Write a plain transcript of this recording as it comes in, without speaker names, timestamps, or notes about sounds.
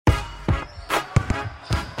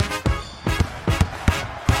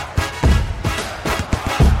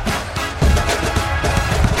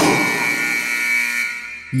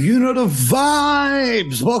You know the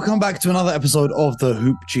vibes. Welcome back to another episode of the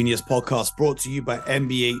Hoop Genius podcast, brought to you by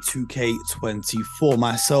NBA 2K24.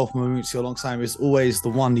 Myself, Mamuzi, alongside me, as always, the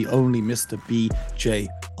one, the only Mr. BJ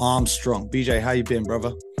Armstrong. BJ, how you been,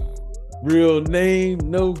 brother? Real name,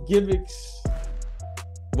 no gimmicks.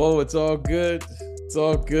 Whoa, it's all good. It's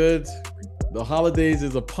all good. The holidays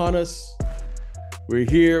is upon us. We're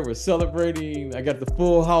here. We're celebrating. I got the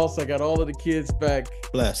full house. I got all of the kids back.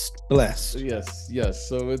 Blessed. Yes.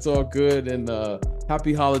 So it's all good. And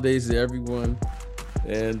happy holidays to everyone.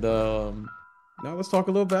 And now let's talk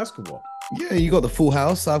a little basketball. Yeah, you got the full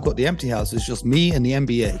house. I've got the empty house. It's just me and the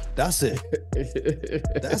NBA. That's it.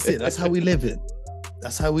 That's how we live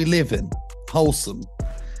in. Wholesome.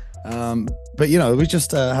 But we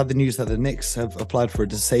just had the news that the Knicks have applied for a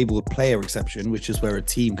disabled player exception, which is where a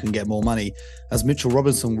team can get more money, as Mitchell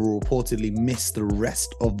Robinson will reportedly miss the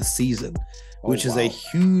rest of the season, which is a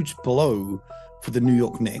huge blow for the New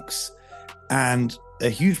York Knicks, and a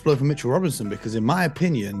huge blow for Mitchell Robinson, because in my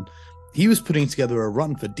opinion, he was putting together a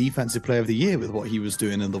run for Defensive Player of the Year with what he was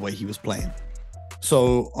doing and the way he was playing.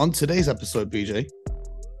 So on today's episode, BJ,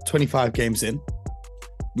 25 games in,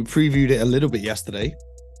 we previewed it a little bit yesterday.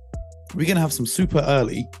 We're going to have some super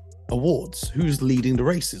early awards. Who's leading the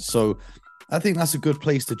races? So I think that's a good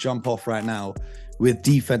place to jump off right now with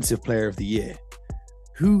Defensive Player of the Year.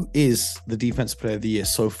 Who is the Defensive Player of the Year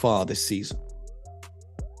so far this season?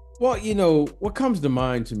 Well, what comes to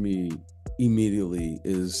mind to me immediately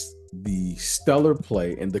is the stellar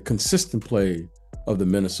play and the consistent play of the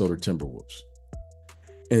Minnesota Timberwolves.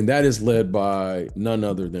 And that is led by none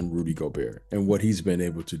other than Rudy Gobert and what he's been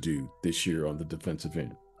able to do this year on the defensive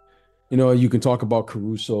end. You can talk about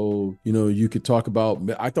Caruso, you could talk about,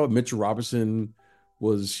 I thought Mitchell Robinson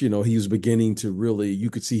was, he was beginning to really, you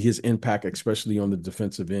could see his impact, especially on the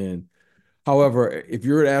defensive end. However, if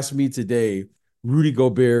you were to ask me today, Rudy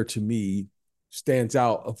Gobert to me stands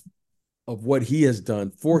out of what he has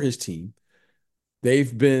done for his team.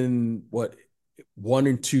 They've been 1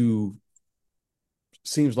 and 2,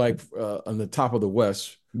 seems like on the top of the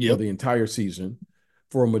West for the entire season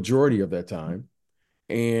for a majority of that time.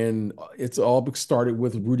 And it's all started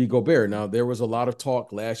with Rudy Gobert. Now, there was a lot of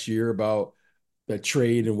talk last year about the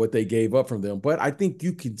trade and what they gave up from them. But I think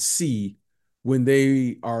you can see when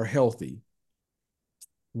they are healthy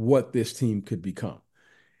what this team could become.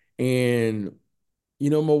 And,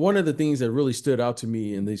 one of the things that really stood out to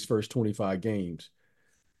me in these first 25 games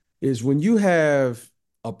is when you have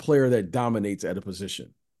a player that dominates at a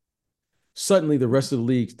position, suddenly the rest of the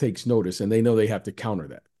league takes notice and they know they have to counter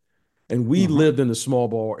that. And we lived in the small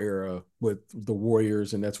ball era with the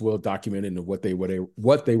Warriors, and that's well documented in what they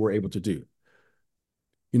were able to do.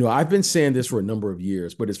 I've been saying this for a number of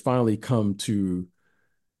years, but it's finally come to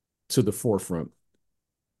the forefront.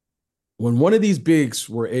 When one of these bigs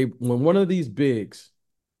was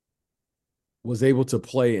able to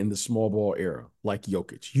play in the small ball era, like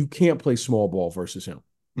Jokic, you can't play small ball versus him.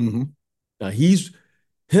 Mm-hmm. Now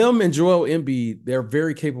him and Joel Embiid, they're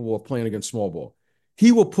very capable of playing against small ball.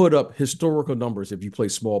 He will put up historical numbers if you play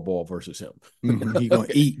small ball versus him. He's going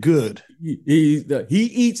to eat good. He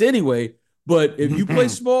eats anyway, but if you play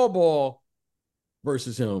small ball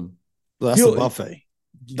versus him, that's a buffet.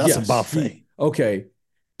 That's a buffet. Okay.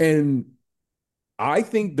 And I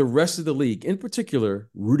think the rest of the league, in particular,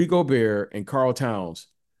 Rudy Gobert and Karl Towns,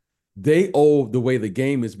 they owe the way the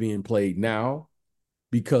game is being played now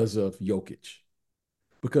because of Jokic.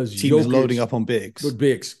 Because team is loading up on bigs.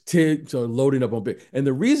 Teams are loading up on bigs. And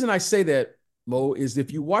the reason I say that, Mo, is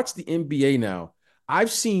if you watch the NBA now,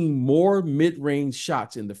 I've seen more mid-range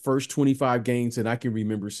shots in the first 25 games than I can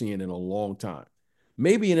remember seeing in a long time.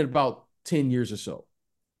 Maybe in about 10 years or so.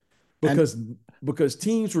 Because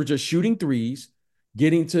teams were just shooting threes,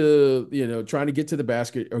 getting to, trying to get to the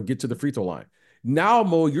basket or get to the free throw line. Now,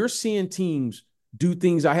 Mo, you're seeing teams do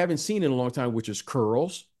things I haven't seen in a long time, which is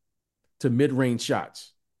curls to mid-range shots.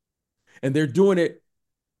 And they're doing it.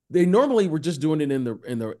 They normally were just doing it in the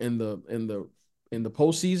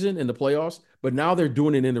postseason, in the playoffs, but now they're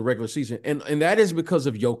doing it in the regular season. And that is because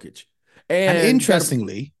of Jokic. And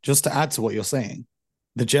interestingly, just to add to what you're saying,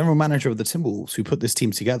 the general manager of the Timberwolves who put this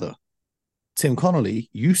team together, Tim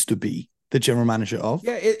Connolly, used to be the general manager of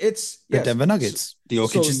the Denver Nuggets, the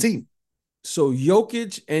Jokic's team. So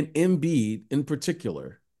Jokic and Embiid in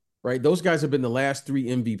particular, right? Those guys have been the last 3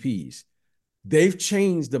 MVPs. They've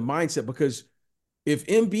changed the mindset, because if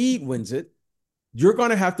Embiid wins it, you're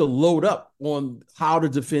going to have to load up on how to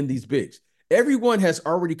defend these bigs. Everyone has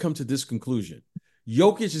already come to this conclusion.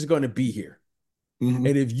 Jokic is going to be here. Mm-hmm.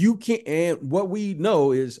 And if you can't, and what we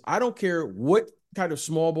know is, I don't care what kind of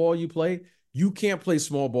small ball you play, you can't play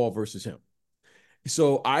small ball versus him.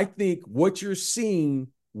 So I think what you're seeing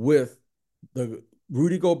with the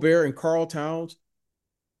Rudy Gobert and Karl Towns,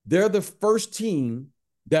 they're the first team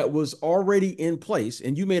that was already in place.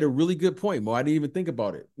 And you made a really good point, Mo. I didn't even think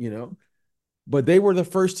about it, but they were the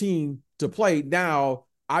first team to play. Now,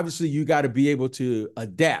 obviously, you got to be able to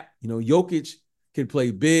adapt. Jokic can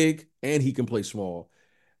play big and he can play small.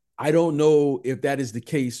 I don't know if that is the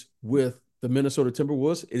case with the Minnesota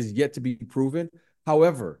Timberwolves. It is yet to be proven.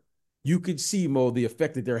 However, you could see, Mo, the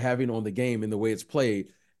effect that they're having on the game and the way it's played,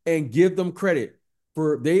 and give them credit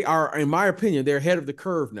for they are, in my opinion, they're ahead of the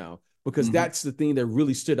curve now, because that's the thing that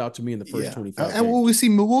really stood out to me in the first 25 And games. we've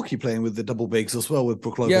seen Milwaukee playing with the double bigs as well with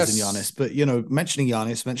Brook Lopez and Yes. Giannis. But, mentioning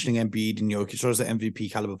Giannis, mentioning Embiid and Jokic, those are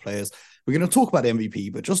MVP caliber players. We're going to talk about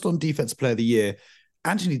MVP, but just on Defensive Player of the Year,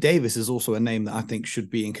 Anthony Davis is also a name that I think should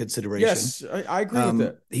be in consideration. Yes, I agree with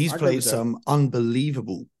that. He's played some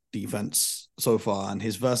unbelievable defense so far, and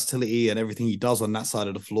his versatility and everything he does on that side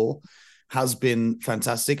of the floor has been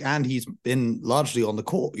fantastic. And he's been largely on the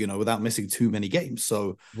court, without missing too many games.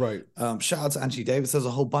 So right. Shout out to Anthony Davis. There's a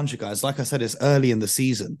whole bunch of guys. Like I said, it's early in the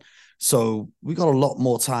season, so we got a lot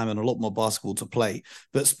more time and a lot more basketball to play.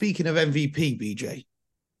 But speaking of MVP, BJ,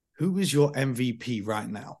 who is your MVP right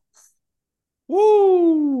now?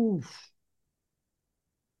 Woo!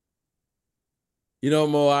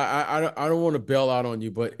 Mo, I don't want to bail out on you,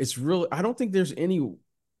 but it's really, I don't think there's any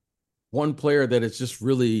one player that is just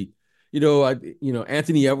really,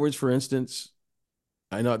 Anthony Edwards, for instance.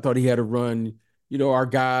 I thought he had a run. Our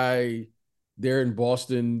guy there in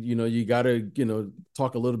Boston. You got to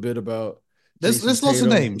talk a little bit about. There's lots of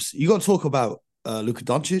names. You got to talk about Luka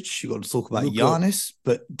Doncic. You got to talk about Giannis.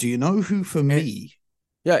 But do you know who for me?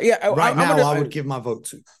 Yeah. I would give my vote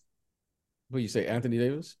to. What you say, Anthony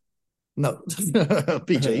Davis? No,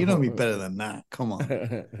 BJ, you know me better than that. Come on.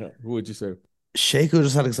 Who would you say? Shai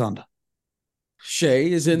Gilgeous-Alexander. Shai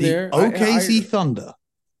is in there. OKC Thunder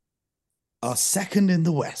are second in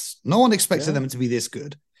the West. No one expected them to be this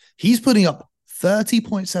good. He's putting up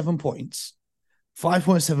 30.7 points,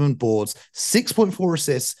 5.7 boards, 6.4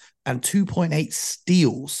 assists, and 2.8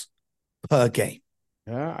 steals per game.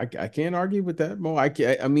 Yeah, I can't argue with that, Mo.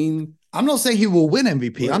 I mean, I'm not saying he will win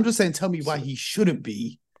MVP. Right. I'm just saying, tell me why he shouldn't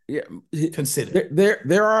be considered.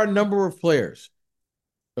 There are a number of players.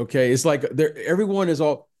 Okay, it's like everyone is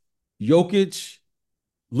all Jokic,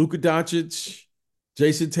 Luka Doncic,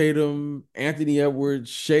 Jason Tatum, Anthony Edwards,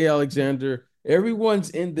 Shai Alexander. Everyone's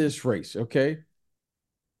in this race. Okay.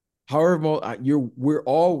 However, we're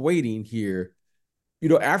all waiting here.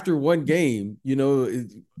 After one game,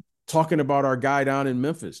 talking about our guy down in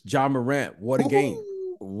Memphis, Ja Morant. What a game.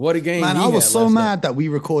 What a game. Man, I was so mad that we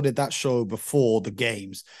recorded that show before the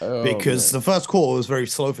games because the first quarter was very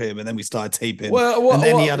slow for him, and then we started taping. And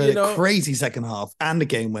then he had a crazy second half and the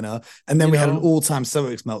game winner. And then we had an all-time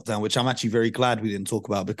Celtics meltdown, which I'm actually very glad we didn't talk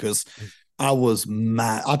about because I was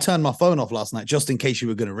mad. I turned my phone off last night just in case you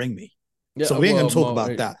were going to ring me. Yeah, so we ain't going to talk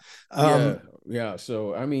about that. Yeah.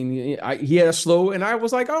 So, I mean, he had a slow, and I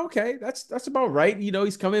was like, oh, okay, that's about right.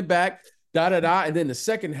 He's coming back, And then the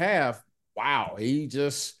second half, wow, he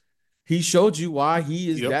showed you why he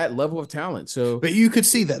is that level of talent. So, but you could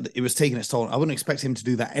see that it was taking its toll. I wouldn't expect him to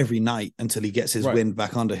do that every night until he gets his wind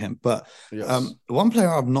back under him. But one player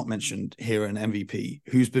I've not mentioned here in MVP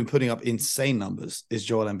who's been putting up insane numbers is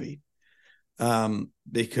Joel Embiid.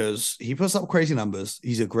 Because he puts up crazy numbers.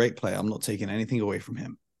 He's a great player. I'm not taking anything away from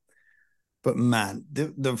him. But man,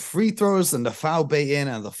 the free throws and the foul baiting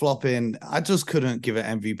and the flopping, I just couldn't give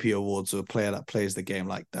an MVP award to a player that plays the game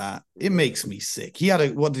like that. It makes me sick. He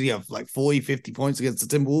had what did he have? Like 40, 50 points against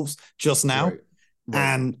the Timberwolves just now. Right.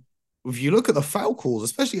 And if you look at the foul calls,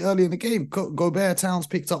 especially early in the game, Gobert Towns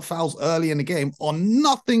picked up fouls early in the game on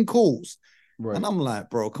nothing calls. Right. And I'm like,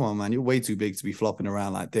 bro, come on, man. You're way too big to be flopping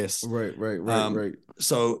around like this. Right.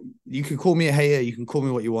 So you can call me a hater, you can call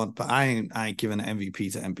me what you want, but I ain't giving an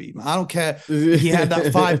MVP to Embiid. I don't care. He had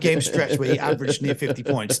that 5-game stretch where he averaged near 50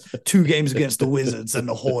 points, 2 games against the Wizards and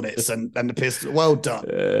the Hornets and the Pistons. Well done.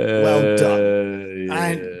 Yeah.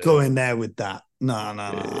 I ain't going there with that. No.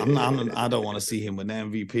 I don't want to see him with the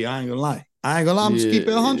MVP. I ain't gonna lie. I'm just keep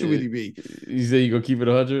it 100 with you, B. You say you're gonna keep it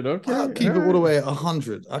 100? Okay. I'll keep it all the way at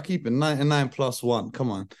 100. I'll keep it 99 plus 1. Come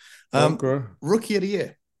on. Okay. Rookie of the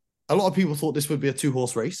year. A lot of people thought this would be a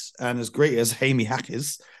 2-horse race, and as great as Jaime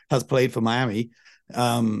Jaquez has played for Miami,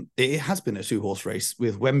 it has been a 2-horse race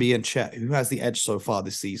with Wemby and Chet. Who has the edge so far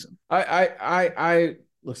this season? I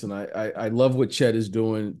listen. I love what Chet is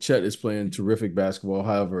doing. Chet is playing terrific basketball.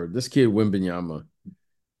 However, this kid Wembanyama,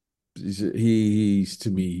 he's to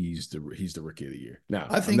me, he's the rookie of the year. Now,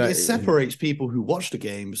 I think it separates people who watch the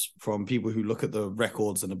games from people who look at the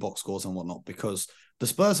records and the box scores and whatnot, because the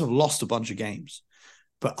Spurs have lost a bunch of games.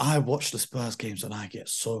 But I watch the Spurs games and I get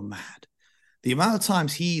so mad. The amount of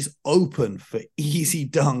times he's open for easy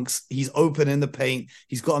dunks, he's open in the paint,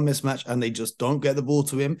 he's got a mismatch, and they just don't get the ball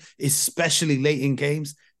to him, especially late in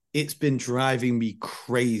games. It's been driving me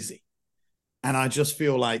crazy. And I just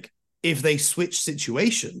feel like if they switch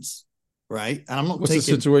situations, right? And I'm not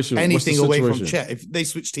taking anything away from Chet. If they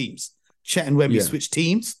switch teams, Chet and Wemby switch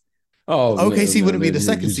teams, OKC wouldn't be the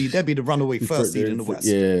second seed. They'd be the runaway first seed in the West.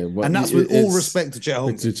 Yeah. Well, and that's with all respect to Chet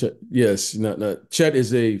Holmgren. Yes. Chet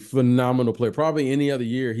is a phenomenal player. Probably any other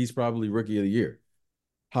year, he's probably rookie of the year.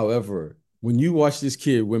 However, when you watch this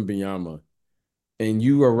kid, Wembanyama, and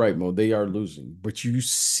you are right, Mo, they are losing. But you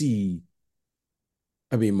see,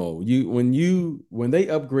 I mean, Mo, when they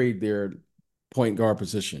upgrade their point guard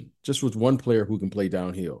position, just with one player who can play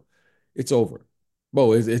downhill, it's over.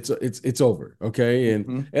 Bo, it's over, okay?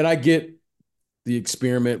 And I get the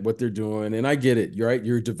experiment, what they're doing, and I get it. You're right.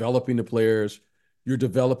 You're developing the players. You're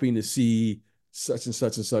developing to see such and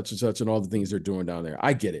such and such and such and all the things they're doing down there.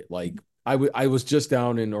 I get it. Like I was just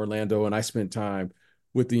down in Orlando and I spent time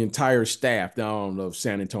with the entire staff down of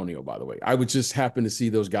San Antonio, by the way. I would just happen to see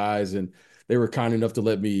those guys, and they were kind enough to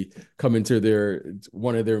let me come into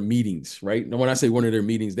one of their meetings, right? And when I say one of their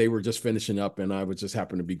meetings, they were just finishing up and I would just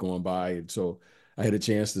happen to be going by. And so I had a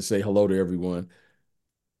chance to say hello to everyone.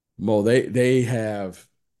 Mo, they have,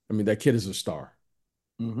 I mean, that kid is a star.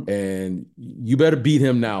 And you better beat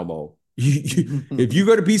him now, Mo. If you're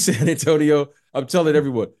going to beat San Antonio, I'm telling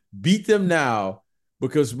everyone, beat them now,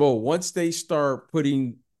 because, Mo, once they start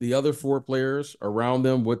putting the other four players around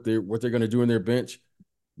them, what they're going to do in their bench,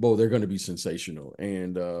 Bo, they're going to be sensational.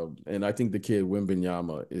 And I think the kid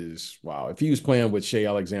Wembanyama is, wow. If he was playing with Shea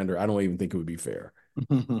Alexander, I don't even think it would be fair.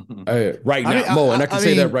 Right now, Mo, and I can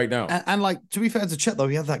say that right now. And like, to be fair to Chet, though,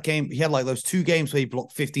 he had that game. He had like those 2 games where he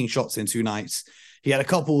blocked 15 shots in 2 nights. He had a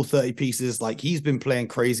couple 30 pieces. Like, he's been playing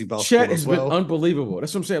crazy basketball. Chet has been unbelievable.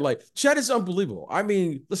 That's what I'm saying. Like, Chet is unbelievable. I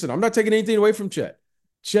mean, listen, I'm not taking anything away from Chet.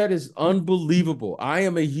 Chet is unbelievable. I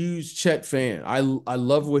am a huge Chet fan. I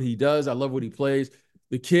love what he does. I love what he plays.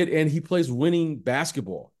 The kid, and he plays winning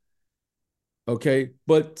basketball. Okay.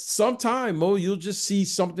 But sometime, Mo, you'll just see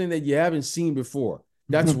something that you haven't seen before.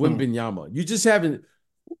 That's Wembanyama. You just haven't,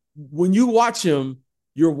 when you watch him,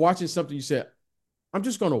 you're watching something you say, I'm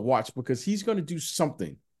just going to watch, because he's going to do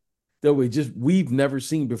something that we've never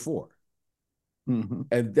seen before.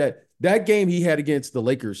 And that game he had against the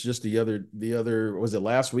Lakers just the other, was it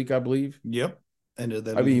last week, I believe? Yep. And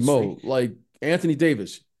I mean, Mo, like Anthony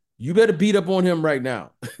Davis, you better beat up on him right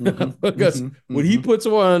now, because when he puts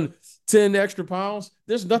on 10 extra pounds,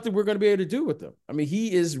 there's nothing we're going to be able to do with him. I mean,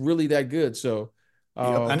 he is really that good. So,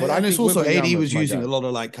 and it's also AD was using a lot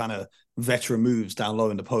of like kind of veteran moves down low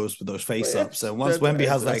in the post with those face ups. So once Wemby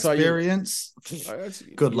has that experience,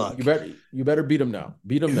 good luck. You better beat him now.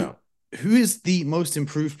 Beat him now. Who is the most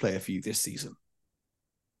improved player for you this season?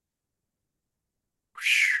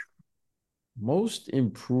 Most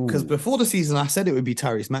improved. Because before the season, I said it would be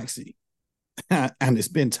Tyrese Maxey. And it's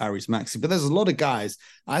been Tyrese Maxey. But there's a lot of guys.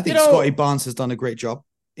 I think Scotty Barnes has done a great job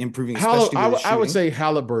improving. I would say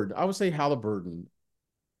Halliburton. I would say Halliburton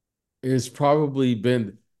has probably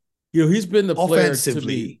been, he's been the player offensively. To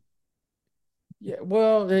me. Yeah,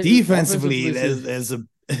 well, defensively, there's a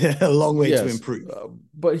long way to improve.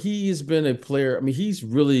 But he has been a player. I mean,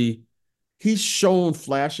 he's shown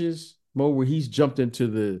flashes, Mo, where he's jumped into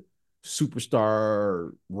the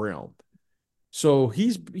superstar realm. So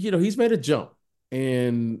he's made a jump.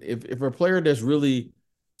 And if a player that's really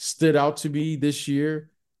stood out to me this year,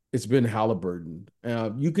 it's been Halliburton.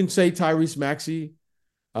 You can say Tyrese Maxey,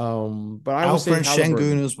 but I would say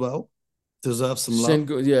Şengün as well deserves some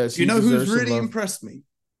love. Yes, you know who's really impressed me?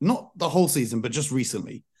 Not the whole season, but just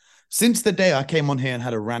recently. Since the day I came on here and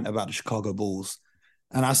had a rant about the Chicago Bulls,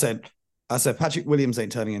 and I said Patrick Williams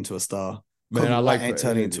ain't turning into a star. Man, Kobe White ain't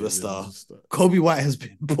turning into a star. Kobe White has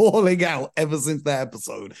been balling out ever since that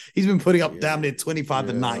episode. He's been putting up damn near 25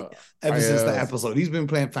 a night ever since that episode. He's been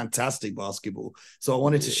playing fantastic basketball. So I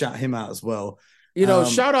wanted to shout him out as well.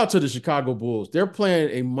 Shout out to the Chicago Bulls. They're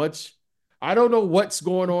playing I don't know what's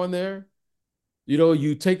going on there.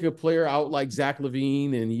 You take a player out like Zach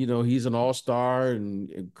LaVine and, he's an all-star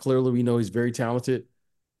and clearly we know he's very talented,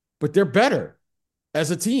 but they're better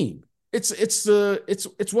as a team. It's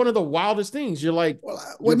one of the wildest things. You're like,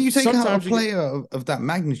 when you take out a player of that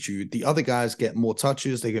magnitude, the other guys get more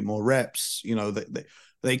touches, they get more reps.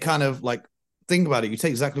 They kind of like, think about it. You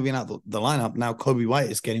take Zach LaVine out the lineup. Now Kobe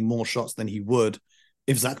White is getting more shots than he would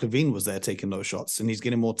if Zach LaVine was there taking those shots, and he's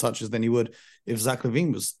getting more touches than he would if Zach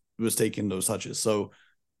LaVine was taking those touches. So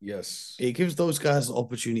Yes. it gives those guys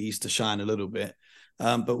opportunities to shine a little bit.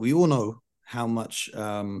 But we all know how much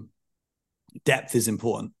depth is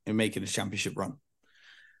important in making a championship run.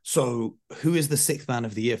 So who is the sixth man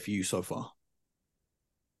of the year for you so far?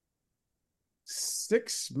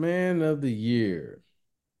 Sixth man of the year.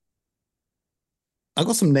 I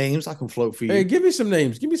got some names I can float for you. Hey, give me some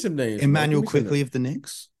names. Give me some names. Emmanuel Quickley of the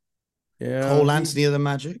Knicks. Yeah. Cole Anthony of the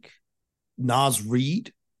Magic. Naz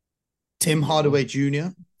Reid. Tim Hardaway Jr.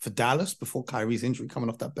 for Dallas before Kyrie's injury coming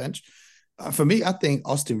off that bench. For me, I think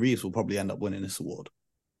Austin Reeves will probably end up winning this award.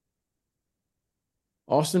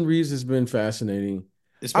 Austin Reeves has been fascinating.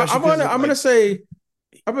 Especially I'm gonna say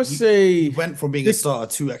he went from being a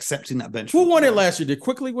starter to accepting that bench. Who won it last year? Did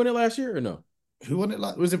Quickley win it last year or no? Who won it?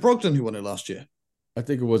 Was it Brogdon who won it last year? I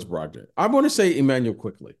think it was Brogdon. I'm going to say Emmanuel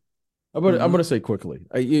Quickley. I'm going to say Quickley.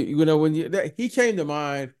 When he came to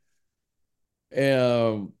mind,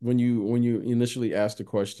 when you initially asked the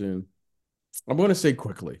question, I'm going to say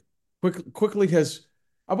Quickley. Quickley has.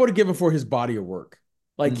 I want to give him for his body of work.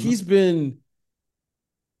 Like he's been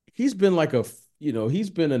like he's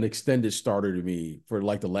been an extended starter to me for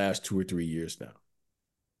like the last 2 or 3 years now.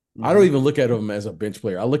 I don't even look at him as a bench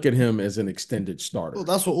player. I look at him as an extended starter. Well,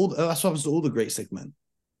 that's what happens to all the great six men.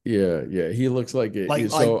 Yeah. He looks like it. Like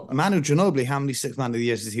Manu Ginobili, how many six man of the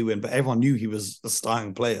years did he win? But everyone knew he was a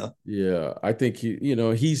starting player. Yeah, I think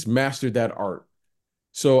he's mastered that art.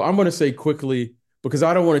 So I'm going to say Quickley because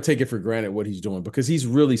I don't want to take it for granted what he's doing because he's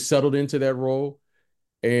really settled into that role.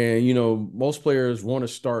 And most players want to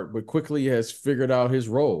start, but Quickley has figured out his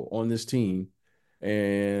role on this team,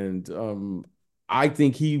 and I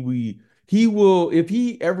think he will, if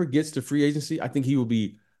he ever gets to free agency, I think he will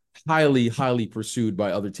be highly, highly pursued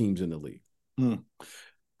by other teams in the league.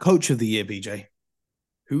 Coach of the year, BJ.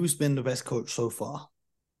 Who's been the best coach so far?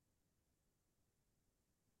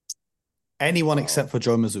 Anyone except for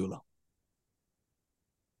Joe Mazzulla.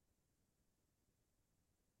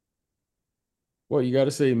 Well, you got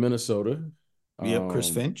to say Minnesota. Yep, Chris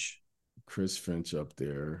Finch. Chris Finch up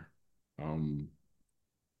there.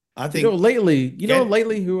 I think lately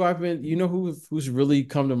who I've been, who's really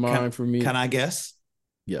come to mind for me. Can I guess?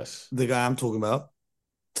 Yes. The guy I'm talking about,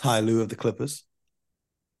 Ty Lue of the Clippers.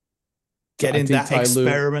 Getting that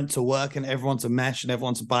experiment to work and everyone to mesh and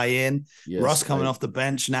everyone to buy in. Yes, Russ coming off the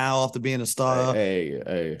bench now after being a starter.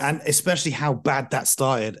 Hey. And especially how bad that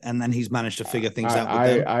started. And then he's managed to figure things out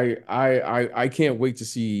with them. I can't wait to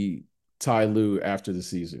see Ty Lue after the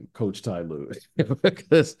season, Coach Ty Lue.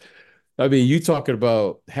 Because, you talking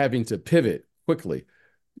about having to pivot quickly.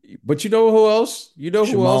 But you know who else?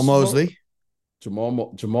 Jamal Mosley.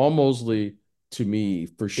 Jamal Mosley, to me,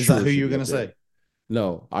 for sure. Is that who you were going to say? No,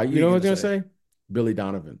 know what I'm going to say? Billy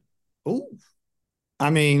Donovan. Oh, to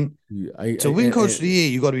win Coach of the Year,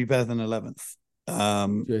 you got to be better than 11th.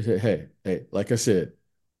 Hey, like I said,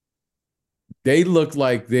 they looked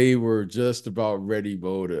like they were just about ready,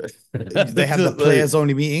 Bo. They had the players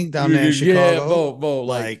only meeting down there in Chicago. Yeah, Bo.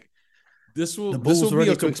 Like this will be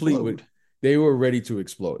a complete. They were ready to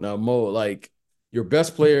explode. Now, Mo, like your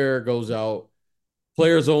best player goes out,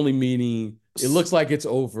 players only meeting. It looks like it's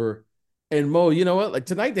over. And Mo, you know what? Like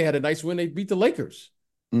tonight, they had a nice win. They beat the Lakers.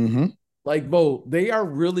 Like Mo, they are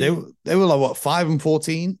really. They were like what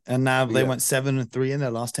 5-14, and now they went 7-3 in their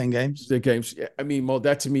last 10 games. Mo,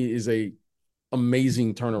 that to me is a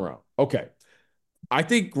amazing turnaround. Okay, I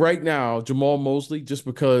think right now Jamal Mosley, just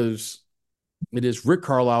because it is Rick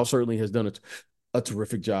Carlisle, certainly has done a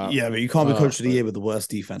terrific job. Yeah, but you can't be Coach of the Year with the worst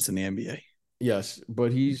defense in the NBA. Yes,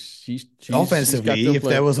 but he's offensively. If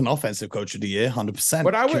there was an offensive Coach of the Year, 100%.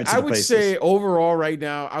 But I would say overall right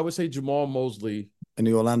now, I would say Jamal Mosley and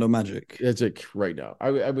the Orlando Magic. That's it right now.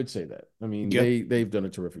 I would say that. They've done a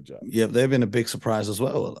terrific job. Yeah, they've been a big surprise as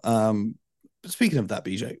well. Speaking of that,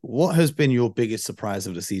 BJ, what has been your biggest surprise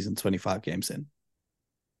of the season? 25 games in.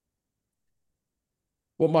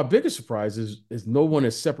 Well, my biggest surprise is no one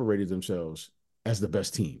has separated themselves as the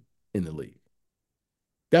best team in the league.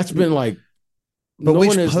 That's been like. But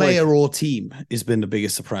which player or team has been the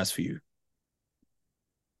biggest surprise for you?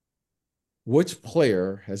 Which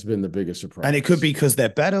player has been the biggest surprise? And it could be because they're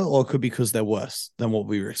better or it could be because they're worse than what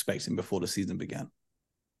we were expecting before the season began.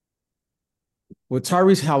 Well,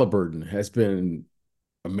 Tyrese Halliburton has been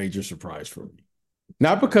a major surprise for me.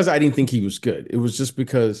 Not because I didn't think he was good. It was just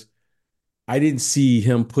because I didn't see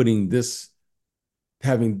him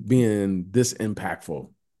having been this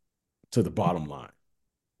impactful to the bottom line.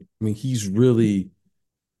 He's really,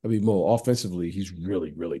 Mo, offensively, he's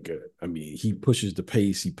really, really good. He pushes the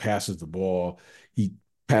pace. He passes the ball. He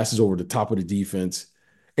passes over the top of the defense.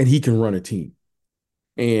 and he can run a team.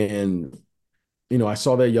 And, I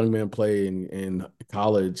saw that young man play in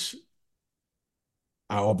college.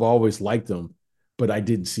 I've always liked him, but I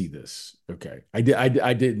didn't see this. Okay. I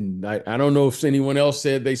didn't. I don't know if anyone else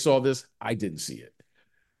said they saw this. I didn't see it.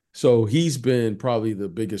 So he's been probably the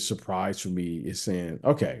biggest surprise for me, is saying,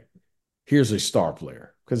 okay, here's a star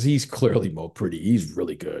player, because he's clearly Mo Pretty. He's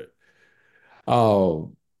really good.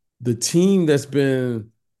 The team that's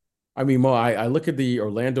been, Mo, I look at the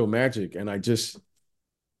Orlando Magic and it's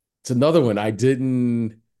another one.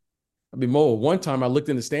 Mo, one time I looked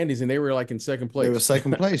in the standings and they were like in second place. They were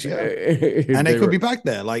second place, yeah. And they could be back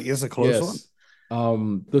there. Like, it's a close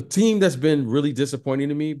one. The team that's been really disappointing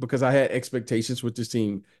to me, because I had expectations with this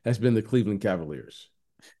team, has been the Cleveland Cavaliers.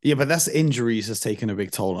 Yeah, but that's injuries has taken a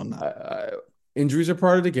big toll on that. Injuries are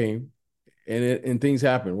part of the game, and things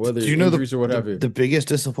happen, whether injuries or whatever. The biggest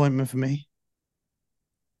disappointment for me,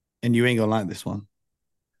 and you ain't gonna like this one.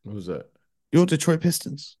 What was that? Your Detroit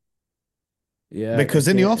Pistons. Yeah, because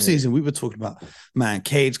in the offseason, we were talking about, man,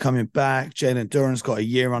 Cade's coming back. Jalen Duren's got a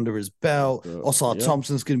year under his belt. Oscar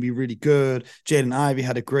Thompson's going to be really good. Jaden Ivey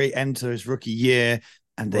had a great end to his rookie year,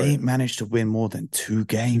 and they ain't managed to win more than 2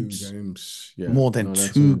 games. Yeah. More than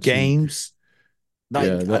 2 games.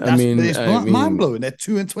 It's mind-blowing. They're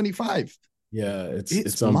 2-25. Yeah,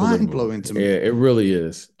 it's mind-blowing to me. Yeah, it really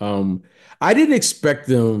is. I didn't expect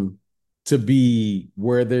them to be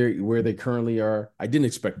where they currently are. I didn't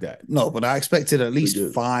expect that. No, but I expected at least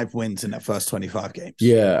 5 wins in their first 25 games.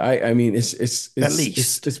 Yeah, it's at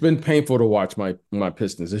least it's been painful to watch my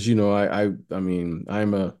Pistons. As you know,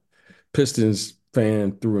 I'm a Pistons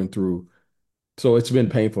fan through and through, so it's been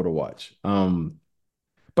painful to watch.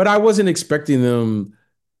 But I wasn't expecting them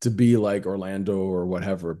to be like Orlando or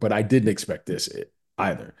whatever. But I didn't expect this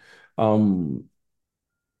either.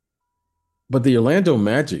 But the Orlando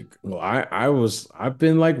Magic, well, I've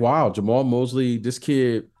been like, wow, Jamal Mosley, this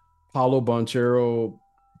kid, Paolo Banchero,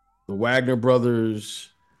 the Wagner brothers,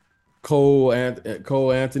 Cole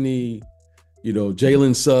Anthony,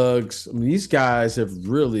 Jalen Suggs. These guys have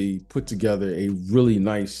really put together a really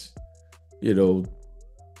nice,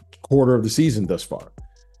 quarter of the season thus far.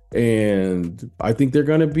 And I think they're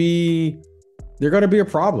going to be a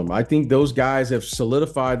problem. I think those guys have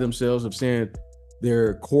solidified themselves of saying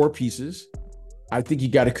they're core pieces. I think you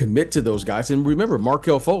got to commit to those guys. And remember,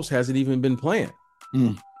 Markelle Fultz hasn't even been playing.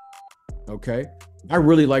 Okay. I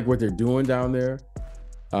really like what they're doing down there.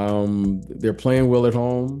 They're playing well at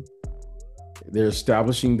home. They're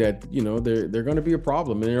establishing that, they're going to be a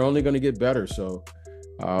problem, and they're only going to get better. So,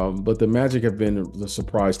 but the Magic have been the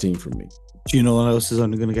surprise team for me. Do you know what else is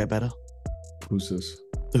only going to get better? Who's this?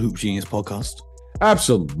 The Hoop Genius podcast.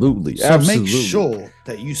 Absolutely. So make sure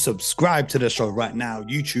that you subscribe to the show right now.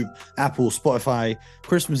 YouTube, Apple, Spotify.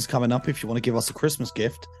 Christmas is coming up. If you want to give us a Christmas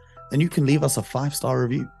gift, then you can leave us a 5-star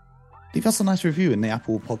review. Leave us a nice review in the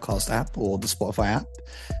Apple Podcast app or the Spotify app,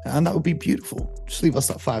 and that would be beautiful. Just leave us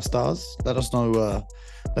that 5 stars. Let us know,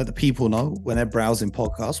 let the people know when they're browsing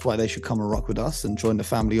podcasts why they should come and rock with us and join the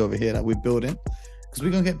family over here that we're building. Because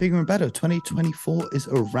we're going to get bigger and better. 2024 is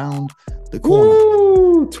around the corner.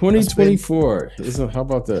 Woo! 2024. How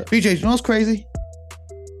about that? BJ, you know what's crazy?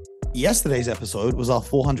 Yesterday's episode was our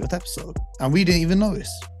 400th episode, and we didn't even notice.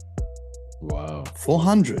 Wow.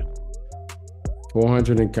 400.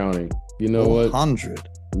 400 and counting. You know 400. What?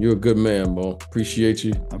 You're a good man, Mo. Appreciate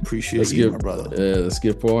you. I appreciate you, my brother. Let's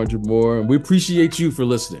get 400 more. And we appreciate you for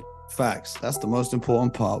listening. Facts. That's the most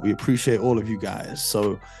important part. We appreciate all of you guys.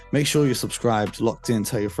 So make sure you're subscribed, locked in,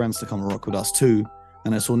 tell your friends to come and rock with us too.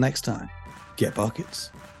 And until next time, get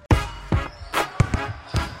buckets.